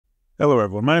Hello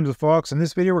everyone, my name is Phawx. In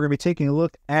this video we're going to be taking a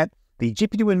look at the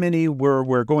GPD Win Mini where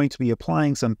we're going to be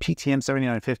applying some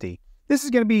PTM7950. This is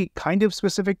going to be kind of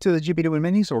specific to the GPD Win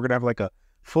Mini, so we're going to have like a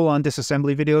full-on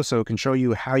disassembly video so it can show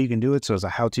you how you can do it. So it's a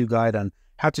how-to guide on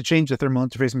how to change the thermal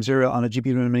interface material on a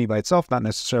GPD Win Mini by itself, not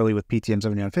necessarily with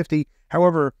PTM7950.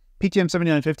 However,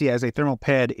 PTM7950 as a thermal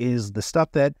pad is the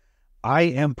stuff that I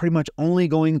am pretty much only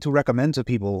going to recommend to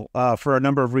people for a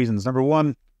number of reasons. Number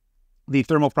one, the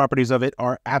thermal properties of it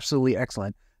are absolutely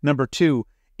excellent. Number two,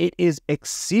 it is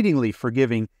exceedingly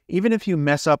forgiving, even if you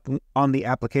mess up on the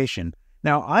application.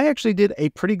 Now, I actually did a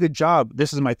pretty good job.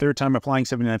 This is my third time applying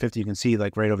 7950. You can see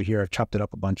like right over here, I've chopped it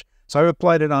up a bunch. So I've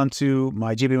applied it onto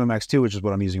my GPD Win Max 2, which is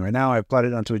what I'm using right now. I've applied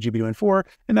it onto a GPD Win 4,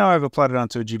 and now I've applied it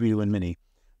onto a GPD Win Mini.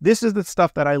 This is the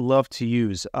stuff that I love to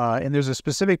use, and there's a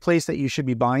specific place that you should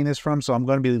be buying this from, so I'm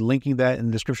going to be linking that in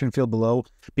the description field below,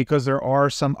 because there are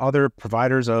some other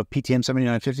providers of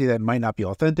PTM7950 that might not be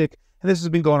authentic, and this has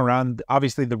been going around.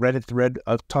 Obviously, the Reddit thread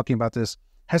of talking about this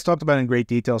has talked about it in great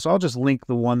detail, so I'll just link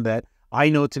the one that I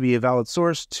know to be a valid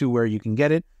source to where you can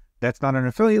get it. That's not an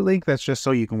affiliate link, that's just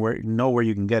so you can know where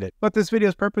you can get it. But this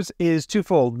video's purpose is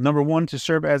twofold. Number one, to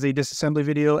serve as a disassembly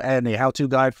video and a how-to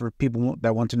guide for people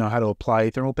that want to know how to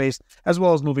apply thermal paste, as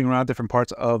well as moving around different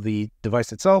parts of the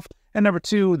device itself. And number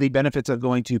two, the benefits of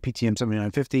going to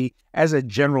PTM7950 as a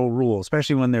general rule,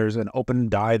 especially when there's an open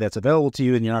die that's available to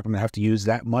you and you're not going to have to use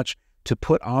that much to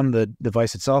put on the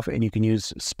device itself, and you can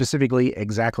use specifically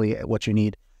exactly what you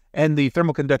need. And the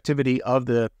thermal conductivity of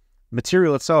the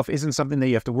material itself isn't something that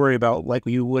you have to worry about like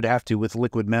you would have to with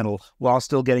liquid metal, while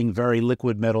still getting very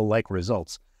liquid metal-like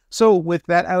results. So with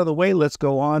that out of the way, let's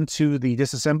go on to the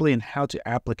disassembly and how to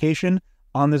application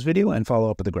on this video and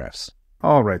follow up with the graphs.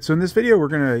 All right, so in this video, we're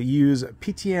going to use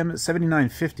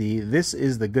PTM7950. This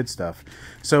is the good stuff.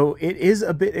 So it is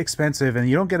a bit expensive and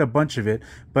you don't get a bunch of it,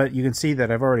 but you can see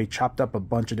that I've already chopped up a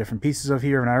bunch of different pieces of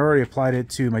here, and I already applied it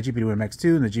to my GPD Win Max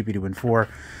 2 and the GPD Win 4.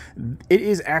 It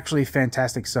is actually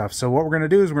fantastic stuff. So what we're going to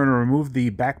do is we're going to remove the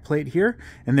back plate here,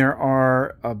 and there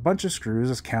are a bunch of screws.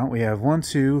 Let's count. We have 1,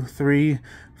 2, 3,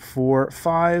 4,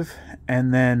 5,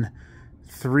 and then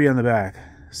 3 on the back.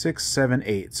 6, 7,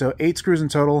 8. So 8 screws in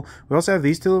total. We also have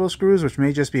these 2 little screws, which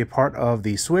may just be a part of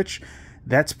the switch.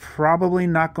 That's probably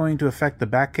not going to affect the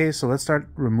back case. So let's start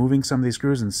removing some of these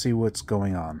screws and see what's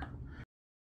going on.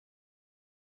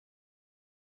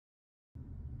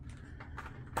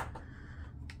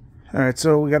 All right,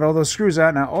 so we got all those screws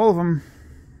out. Now all of them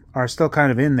are still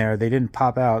kind of in there. They didn't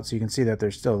pop out, so you can see that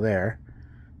they're still there.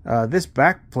 This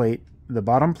back plate, the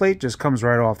bottom plate, just comes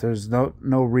right off. There's no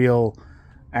real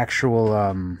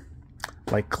actual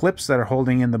like clips that are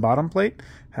holding in the bottom plate.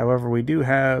 However, we do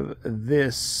have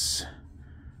this,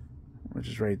 which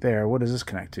is right there. What does this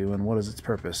connect to, and what is its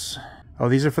purpose? Oh,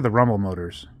 these are for the rumble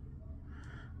motors.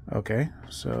 Okay,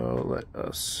 so let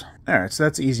us... Alright, so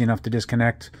that's easy enough to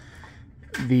disconnect.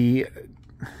 The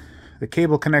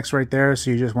cable connects right there, so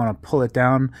you just want to pull it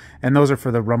down, and those are for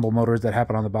the rumble motors that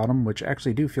happen on the bottom, which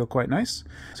actually do feel quite nice.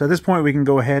 So at this point we can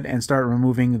go ahead and start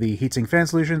removing the heatsink fan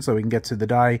solution so we can get to the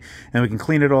die, and we can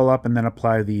clean it all up and then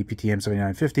apply the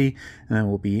PTM7950, and then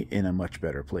we'll be in a much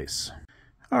better place.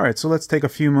 Alright, so let's take a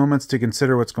few moments to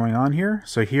consider what's going on here.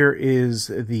 So here is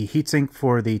the heatsink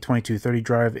for the 2230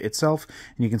 drive itself,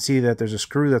 and you can see that there's a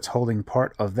screw that's holding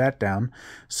part of that down.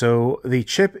 So the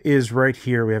chip is right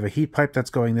here. We have a heat pipe that's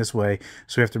going this way,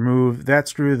 so we have to remove that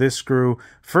screw, this screw.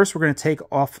 First, we're going to take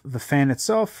off the fan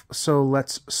itself, so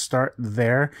let's start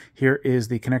there. Here is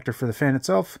the connector for the fan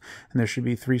itself, and there should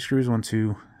be 3 screws, 1,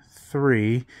 2,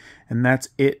 3, and that's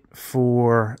it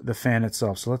for the fan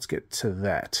itself. So let's get to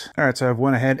that. All right, so I've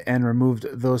went ahead and removed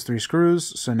those 3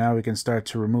 screws. So now we can start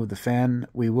to remove the fan.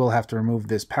 We will have to remove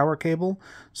this power cable,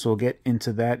 so we'll get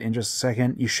into that in just a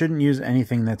second. You shouldn't use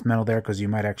anything that's metal there because you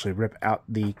might actually rip out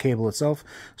the cable itself.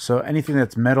 So anything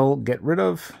that's metal, get rid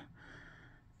of.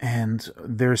 And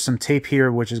there's some tape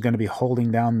here which is going to be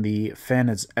holding down the fan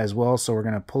as well. So we're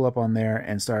going to pull up on there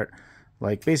and start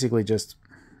like basically just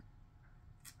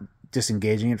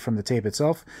disengaging it from the tape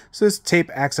itself. So this tape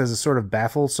acts as a sort of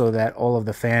baffle so that all of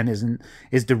the fan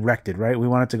is directed, right? We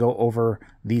want it to go over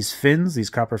these fins, these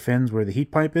copper fins where the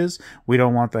heat pipe is. We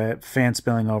don't want the fan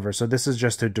spilling over. So this is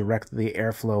just to direct the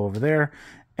airflow over there.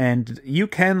 And you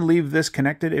can leave this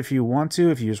connected if you want to,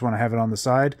 if you just want to have it on the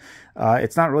side.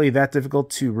 It's not really that difficult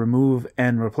to remove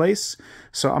and replace.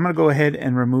 So I'm going to go ahead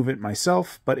and remove it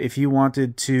myself. But if you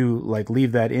wanted to like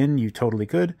leave that in, you totally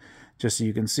could. Just so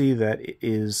you can see that it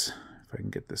is, if I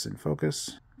can get this in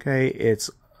focus. Okay,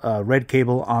 it's a red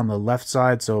cable on the left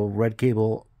side, so red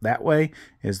cable that way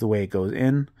is the way it goes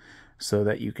in, so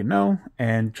that you can know,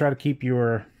 and try to keep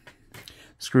your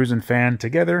screws and fan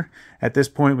together. At this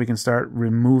point, we can start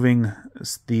removing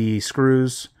the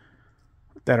screws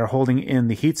that are holding in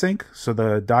the heatsink. So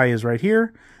the die is right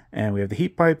here, and we have the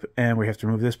heat pipe, and we have to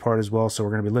remove this part as well. So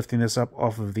we're going to be lifting this up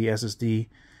off of the SSD,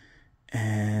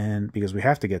 and because we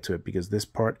have to get to it because this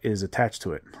part is attached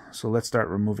to it. So let's start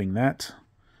removing that.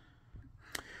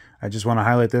 I just want to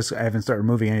highlight this. I haven't started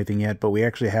removing anything yet, but we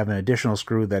actually have an additional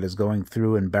screw that is going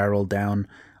through and barrel down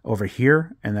over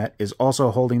here, and that is also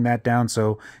holding that down.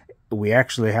 So we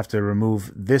actually have to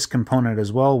remove this component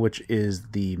as well, which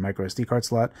is the micro SD card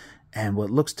slot and what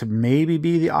looks to maybe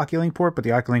be the Oculink port, but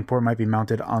the Oculink port might be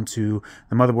mounted onto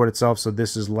the motherboard itself, so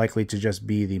this is likely to just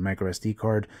be the micro SD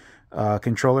card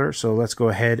controller. So let's go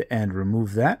ahead and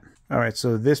remove that. All right,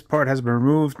 so this part has been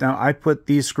removed. Now I put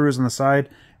these screws on the side,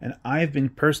 and I've been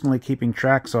personally keeping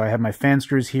track. So I have my fan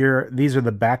screws here. These are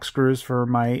the back screws for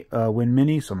my Win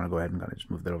Mini. So I'm going to go ahead and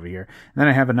just move that over here. And then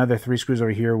I have another 3 screws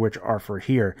over here, which are for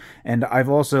here. And I've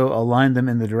also aligned them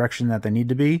in the direction that they need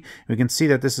to be. We can see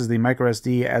that this is the micro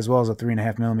SD as well as a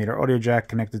 3.5mm audio jack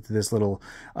connected to this little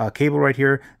cable right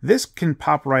here. This can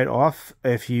pop right off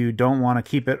if you don't want to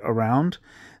keep it around.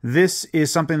 This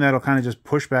is something that'll kind of just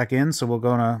push back in. So I'm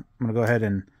going to go ahead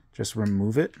and just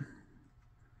remove it.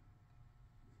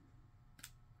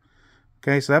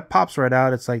 Okay, so that pops right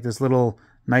out. It's like this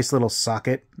nice little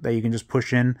socket that you can just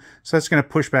push in. So that's going to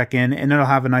push back in, and it'll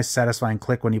have a nice satisfying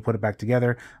click when you put it back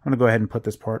together. I'm going to go ahead and put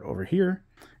this part over here.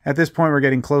 At this point, we're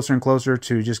getting closer and closer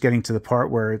to just getting to the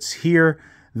part where it's here.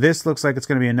 This looks like it's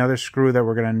going to be another screw that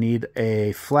we're going to need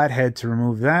a flathead to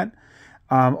remove that.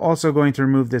 Also going to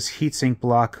remove this heatsink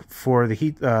block for the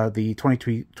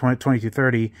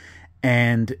 2230,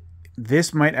 and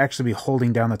this might actually be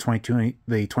holding down the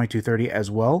 2230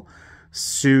 as well.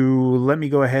 So let me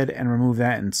go ahead and remove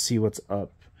that and see what's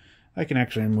up. I can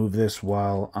actually remove this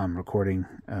while I'm recording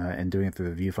and doing it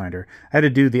through the viewfinder. I had to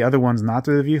do the other ones not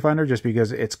through the viewfinder just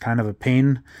because it's kind of a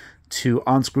pain to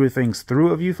unscrew things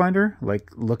through a viewfinder. Like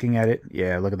looking at it,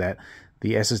 yeah, look at that.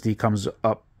 The SSD comes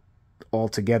up all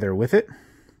together with it.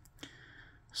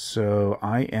 So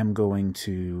I am going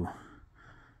to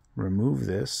remove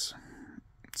this.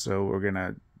 So we're going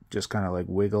to just kind of like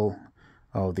wiggle.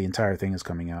 Oh, the entire thing is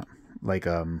coming out. Like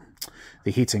the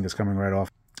heatsink is coming right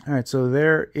off. All right, so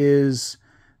there is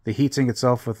the heatsink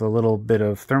itself with a little bit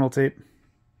of thermal tape.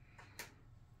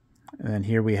 And then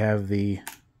here we have the,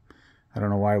 I don't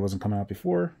know why it wasn't coming out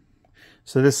before.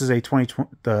 So this is a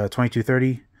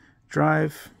 2230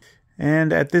 drive.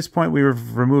 And at this point,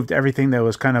 we've removed everything that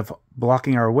was kind of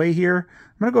blocking our way here.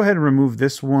 I'm going to go ahead and remove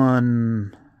this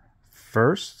one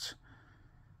first.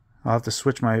 I'll have to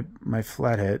switch my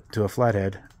flathead to a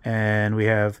flathead. And we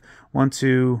have 1,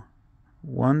 2,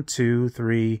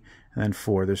 3, and then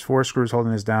 4. There's 4 screws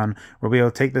holding this down. We'll be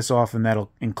able to take this off, and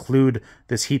that'll include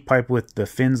this heat pipe with the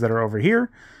fins that are over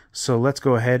here. So let's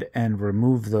go ahead and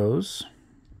remove those.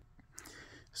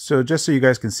 So just so you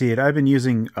guys can see it, I've been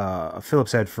using a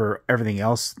Phillips head for everything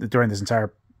else during this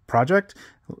entire project.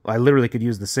 I literally could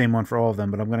use the same one for all of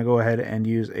them, but I'm going to go ahead and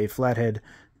use a flathead.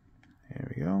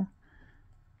 There we go.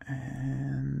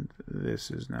 And this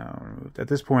is now removed. At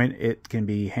this point, it can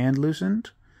be hand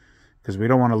loosened because we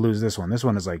don't want to lose this one. This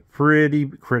one is like pretty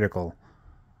critical.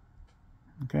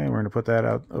 Okay, we're going to put that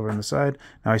out over on the side.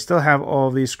 Now I still have all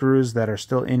of these screws that are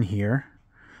still in here,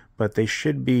 but they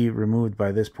should be removed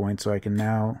by this point. So I can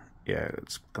now, yeah,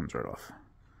 it comes right off.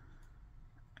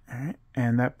 All right,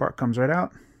 and that part comes right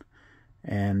out.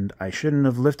 And I shouldn't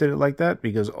have lifted it like that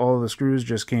because all of the screws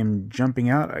just came jumping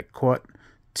out. I caught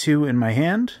 2 in my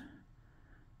hand.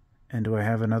 And do I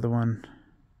have another one?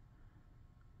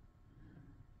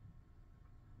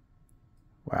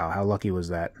 Wow, how lucky was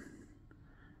that?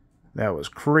 That was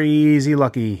crazy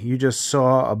lucky. You just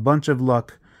saw a bunch of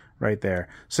luck right there.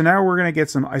 So now we're going to get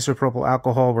some isopropyl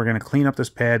alcohol. We're going to clean up this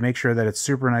pad, make sure that it's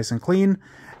super nice and clean,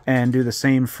 and do the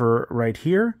same for right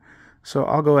here. So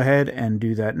I'll go ahead and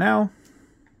do that now.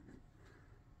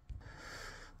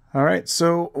 All right,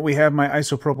 so we have my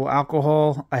isopropyl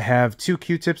alcohol. I have 2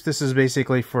 Q-tips. This is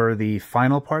basically for the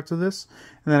final parts of this.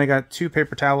 And then I got 2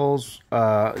 paper towels,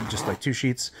 just like 2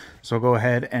 sheets. So I'll go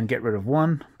ahead and get rid of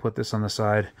one, put this on the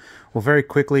side. We'll very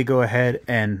quickly go ahead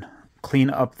and clean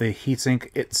up the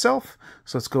heatsink itself.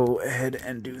 So let's go ahead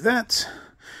and do that.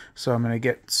 So I'm going to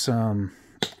get some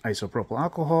isopropyl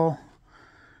alcohol.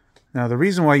 Now, the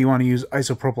reason why you want to use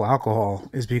isopropyl alcohol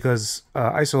is because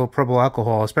isopropyl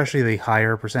alcohol, especially the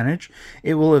higher percentage,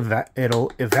 it'll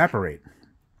evaporate.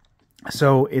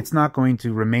 So it's not going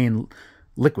to remain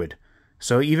liquid.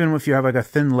 So even if you have like a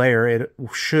thin layer, it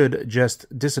should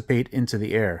just dissipate into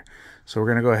the air. So we're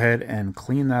going to go ahead and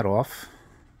clean that off.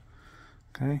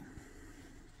 Okay.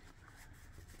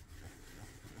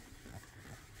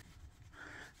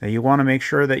 Now you want to make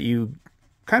sure that you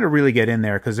kind of really get in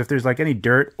there, because if there's like any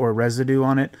dirt or residue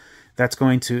on it, that's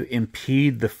going to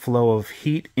impede the flow of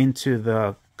heat into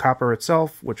the copper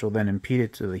itself, which will then impede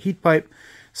it to the heat pipe,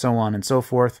 so on and so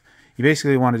forth. You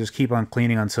basically want to just keep on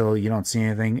cleaning until you don't see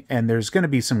anything, and there's going to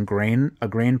be some a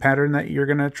grain pattern that you're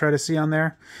going to try to see on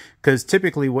there, because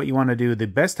typically what you want to do, the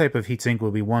best type of heatsink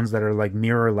will be ones that are like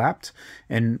mirror lapped,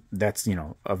 and that's, you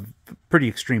know, a pretty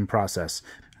extreme process.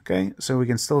 Okay, so we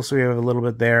can still see we have a little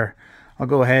bit there. I'll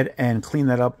go ahead and clean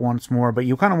that up once more, but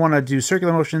you kind of want to do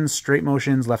circular motions, straight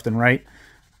motions, left and right,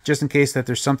 just in case that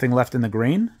there's something left in the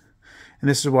grain. And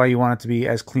this is why you want it to be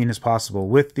as clean as possible.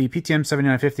 With the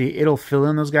PTM7950, it'll fill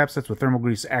in those gaps. That's what thermal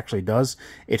grease actually does.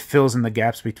 It fills in the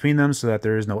gaps between them so that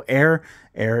there is no air.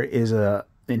 Air is an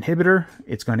inhibitor.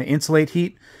 It's going to insulate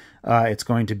heat. It's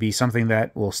going to be something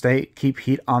that will keep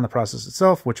heat on the process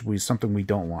itself, which will be something we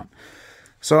don't want.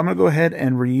 So I'm going to go ahead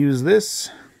and reuse this.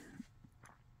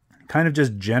 Kind of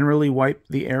just generally wipe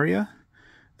the area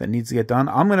that needs to get done.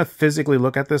 I'm going to physically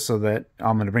look at this so that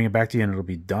I'm going to bring it back to you and it'll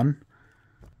be done.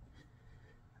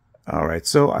 All right,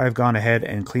 so I've gone ahead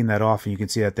and cleaned that off, and you can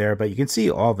see that there, but you can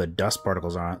see all the dust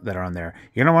particles that are on there.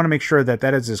 You're going to want to make sure that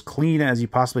that is as clean as you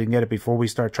possibly can get it before we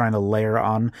start trying to layer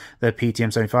on the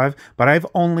PTM75. But I've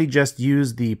only just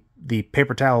used the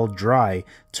paper towel dry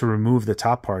to remove the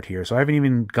top part here. So I haven't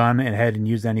even gone ahead and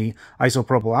used any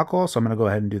isopropyl alcohol, so I'm going to go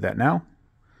ahead and do that now.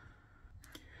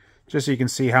 Just so you can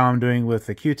see how I'm doing with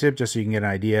the Q-tip, just so you can get an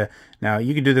idea. Now,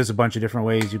 you can do this a bunch of different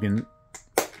ways. You can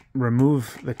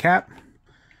remove the cap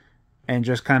and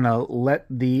just kind of let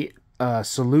the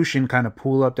solution kind of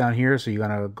pool up down here. So you're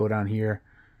going to go down here,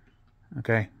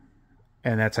 okay?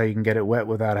 And that's how you can get it wet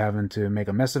without having to make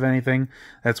a mess of anything.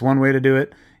 That's one way to do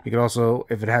it. You could also,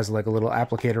 if it has like a little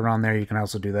applicator on there, you can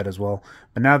also do that as well.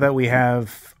 But now that we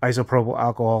have isopropyl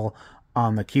alcohol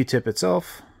on the Q-tip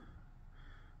itself,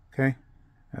 okay,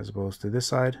 as opposed to this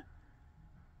side,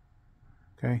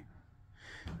 okay,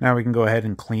 now we can go ahead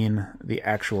and clean the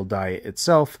actual die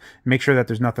itself, make sure that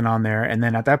there's nothing on there, and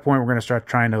then at that point we're going to start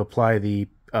trying to apply the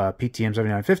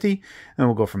PTM7950, and then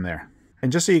we'll go from there.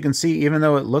 And just so you can see, even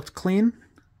though it looked clean,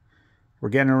 we're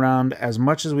getting around as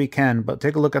much as we can, but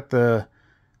take a look at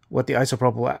what the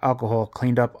isopropyl alcohol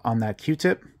cleaned up on that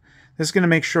Q-tip. This is going to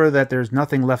make sure that there's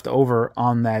nothing left over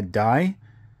on that die,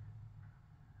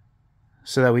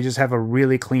 so that we just have a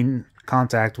really clean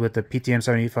contact with the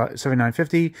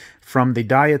PTM7950 from the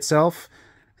die itself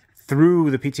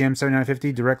through the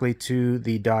PTM7950 directly to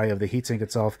the die of the heatsink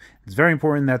itself. It's very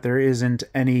important that there isn't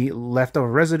any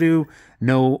leftover residue,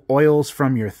 no oils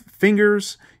from your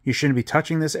fingers. You shouldn't be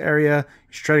touching this area.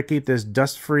 You should try to keep this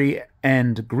dust-free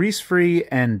and grease-free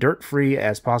and dirt-free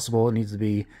as possible. It needs to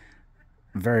be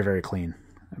very, very clean.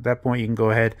 At that point, you can go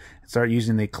ahead and start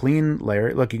using the clean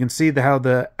layer. Look, you can see how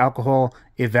the alcohol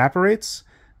evaporates.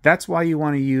 That's why you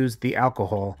want to use the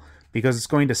alcohol, because it's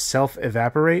going to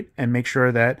self-evaporate and make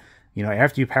sure that, you know,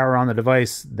 after you power on the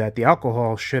device, that the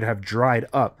alcohol should have dried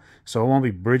up, so it won't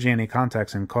be bridging any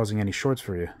contacts and causing any shorts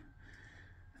for you.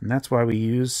 And that's why we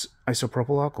use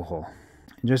isopropyl alcohol.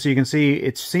 And just so you can see,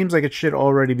 it seems like it should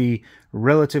already be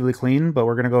relatively clean, but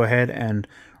we're going to go ahead and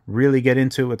really get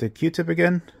into it with the Q-tip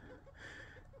again.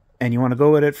 And you want to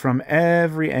go at it from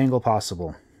every angle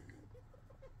possible.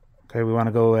 Okay, we want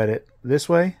to go at it this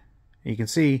way. You can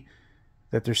see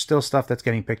that there's still stuff that's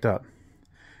getting picked up.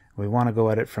 We want to go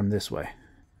at it from this way.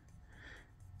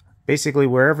 Basically,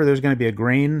 wherever there's going to be a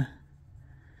grain,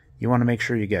 you want to make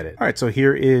sure you get it. All right, so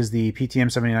here is the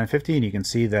PTM7950, and you can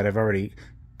see that I've already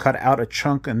cut out a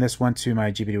chunk, and this went to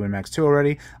my GPD Win Max 2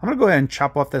 already. I'm going to go ahead and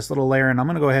chop off this little layer, and I'm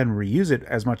going to go ahead and reuse it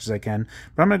as much as I can.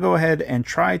 But I'm going to go ahead and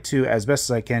try to, as best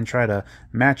as I can, try to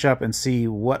match up and see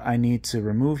what I need to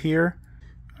remove here.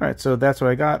 All right, so that's what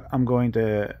I got. I'm going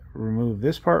to remove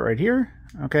this part right here.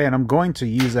 Okay, and I'm going to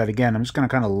use that again. I'm just going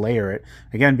to kind of layer it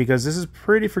again, because this is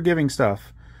pretty forgiving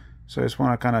stuff. So I just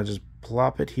want to kind of just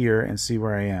plop it here and see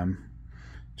where I am,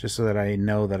 just so that I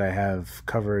know that I have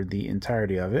covered the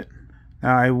entirety of it.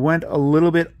 Now, I went a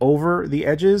little bit over the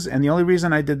edges, and the only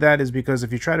reason I did that is because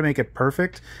if you try to make it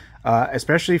perfect,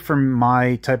 especially for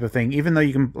my type of thing, even though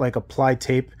you can like apply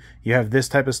tape, you have this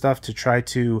type of stuff to try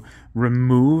to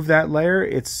remove that layer,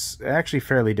 it's actually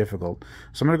fairly difficult.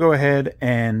 So I'm going to go ahead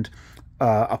and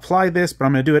apply this, but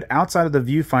I'm going to do it outside of the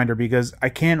viewfinder, because I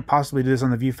can't possibly do this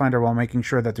on the viewfinder while making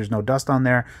sure that there's no dust on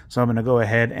there. So I'm going to go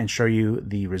ahead and show you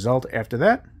the result after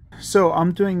that. So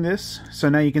I'm doing this, so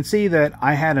now you can see that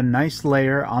I had a nice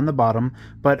layer on the bottom,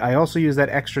 but I also used that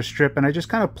extra strip and I just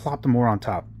kind of plopped more on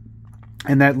top.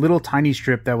 And that little tiny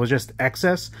strip that was just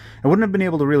excess, I wouldn't have been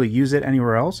able to really use it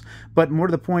anywhere else. But more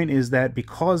to the point is that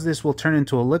because this will turn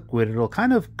into a liquid, it'll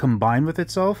kind of combine with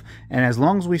itself. And as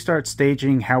long as we start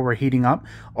staging how we're heating up,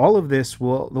 all of this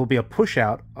there'll be a push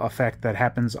out effect that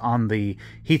happens on the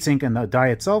heatsink and the die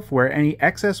itself, where any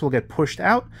excess will get pushed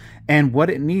out and what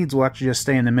it needs will actually just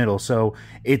stay in the middle. So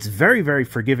it's very, very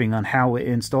forgiving on how it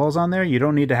installs on there. You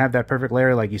don't need to have that perfect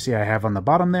layer like you see I have on the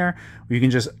bottom there. You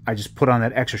can I just put on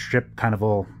that extra strip kind of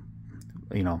all,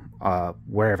 you know,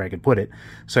 wherever I could put it.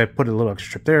 So I put a little extra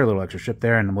strip there, a little extra strip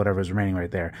there, and whatever's remaining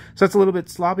right there. So it's a little bit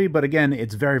sloppy, but again,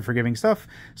 it's very forgiving stuff.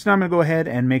 So now I'm going to go ahead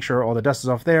and make sure all the dust is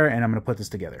off there, and I'm going to put this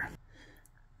together.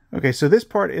 Okay, so this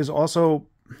part is also,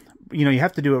 you know, you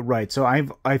have to do it right. So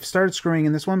I've started screwing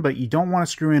in this one, but you don't want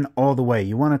to screw in all the way.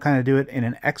 You want to kind of do it in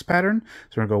an X pattern.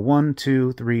 So we're going to go 1,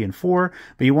 2, 3, and 4.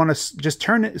 But you want to just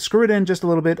screw it in just a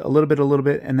little bit,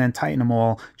 and then tighten them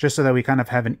all, just so that we kind of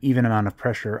have an even amount of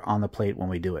pressure on the plate when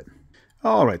we do it.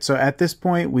 All right, so at this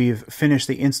point, we've finished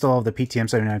the install of the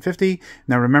PTM7950.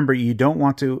 Now remember, you don't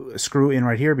want to screw in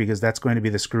right here because that's going to be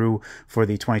the screw for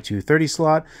the 2230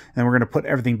 slot. And we're going to put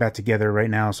everything back together right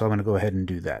now, so I'm going to go ahead and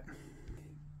do that.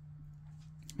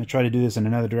 I try to do this in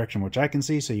another direction which I can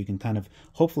see, so you can kind of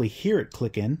hopefully hear it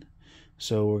click in.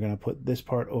 So we're going to put this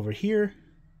part over here.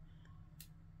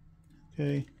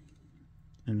 Okay.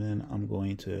 And then I'm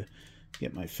going to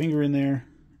get my finger in there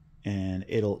and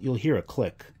you'll hear a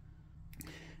click.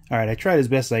 All right, I tried as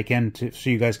best as I can so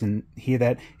you guys can hear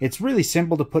that. It's really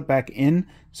simple to put back in,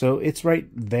 so it's right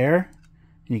there.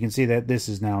 You can see that this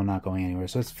is now not going anywhere.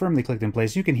 So it's firmly clicked in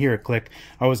place. You can hear it click.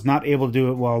 I was not able to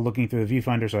do it while looking through the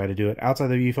viewfinder, so I had to do it outside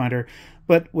the viewfinder.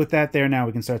 But with that there, now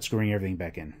we can start screwing everything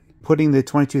back in. Putting the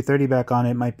 2230 back on,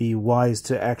 it might be wise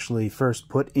to actually first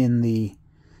put in the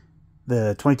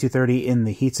 2230 in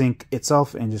the heatsink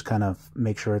itself and just kind of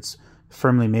make sure it's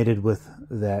firmly mated with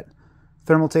that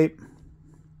thermal tape.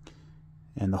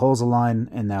 And the holes align,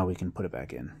 and now we can put it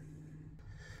back in.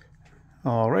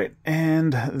 All right,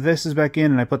 and this is back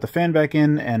in, and I put the fan back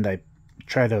in, and I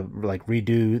try to like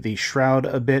redo the shroud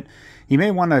a bit. You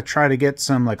may want to try to get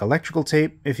some like electrical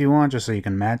tape if you want, just so you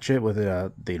can match it with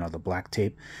the black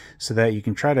tape, so that you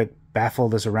can try to baffle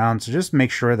this around. So just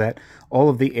make sure that all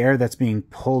of the air that's being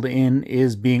pulled in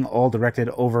is being all directed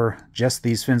over just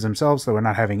these fins themselves, so we're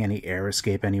not having any air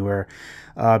escape anywhere,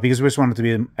 because we just want it to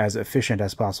be as efficient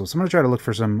as possible. So I'm going to try to look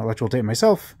for some electrical tape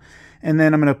myself, and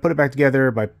then I'm going to put it back together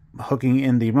by hooking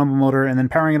in the rumble motor and then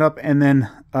powering it up, and then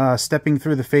stepping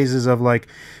through the phases of like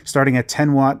starting at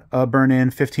 10 watt burn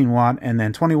in, 15 watt, and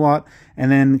then 20 watt,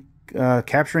 and then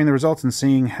capturing the results and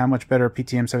seeing how much better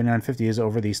PTM7950 is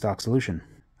over the stock solution.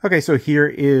 Okay, so here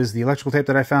is the electrical tape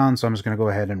that I found, so I'm just going to go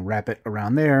ahead and wrap it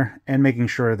around there and making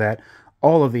sure that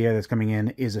all of the air that's coming in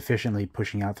is efficiently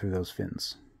pushing out through those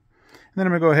fins. And then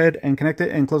I'm going to go ahead and connect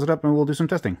it and close it up, and we'll do some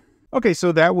testing. Okay,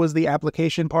 so that was the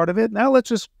application part of it. Now let's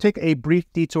just take a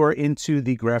brief detour into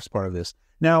the graphs part of this.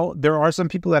 Now, there are some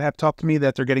people that have talked to me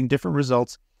that they're getting different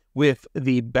results with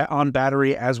the on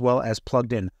battery as well as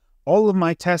plugged in. All of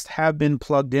my tests have been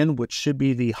plugged in, which should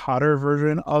be the hotter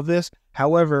version of this.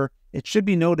 However, it should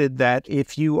be noted that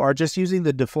if you are just using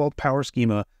the default power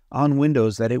schema on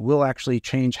Windows, that it will actually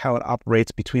change how it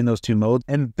operates between those two modes,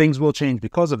 and things will change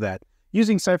because of that.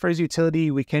 Using Cypher's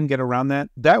utility, we can get around that.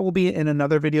 That will be in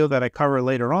another video that I cover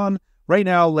later on. Right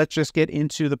now, let's just get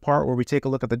into the part where we take a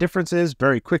look at the differences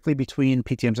very quickly between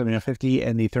PTM7950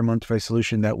 and the thermal interface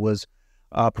solution that was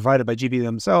provided by GPD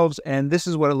themselves. And this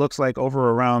is what it looks like over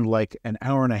around like an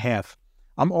hour and a half.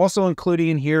 I'm also including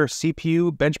in here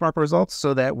CPU benchmark results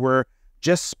so that we're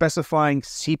just specifying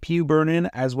CPU burn-in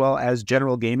as well as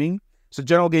general gaming. So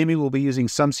general gaming will be using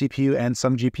some CPU and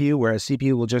some GPU, whereas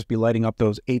CPU will just be lighting up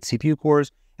those 8 CPU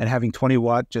cores and having 20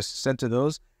 watt just sent to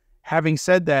those. Having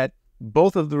said that,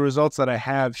 both of the results that I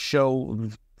have show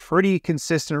pretty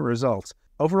consistent results.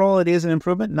 Overall, it is an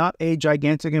improvement, not a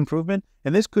gigantic improvement.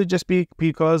 And this could just be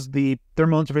because the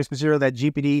thermal interface material that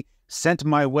GPD sent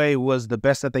my way was the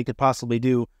best that they could possibly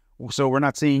do. So we're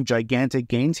not seeing gigantic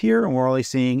gains here, and we're only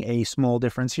seeing a small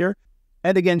difference here.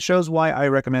 And again, shows why I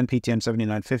recommend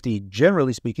PTM7950,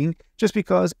 generally speaking, just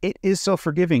because it is so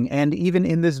forgiving. And even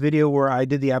in this video where I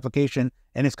did the application,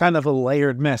 and it's kind of a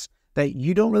layered mess, that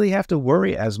you don't really have to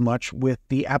worry as much with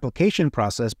the application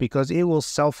process because it will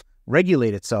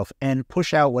self-regulate itself and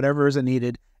push out whatever is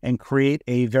needed and create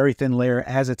a very thin layer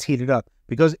as it's heated up,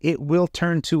 because it will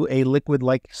turn to a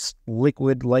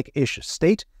liquid-like-ish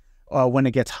state when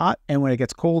it gets hot, and when it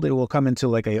gets cold, it will come into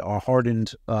like a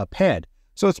hardened pad.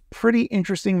 So it's pretty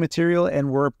interesting material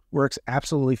and works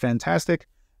absolutely fantastic.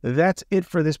 That's it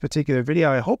for this particular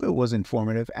video. I hope it was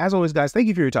informative. As always, guys, thank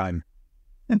you for your time,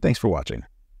 and thanks for watching.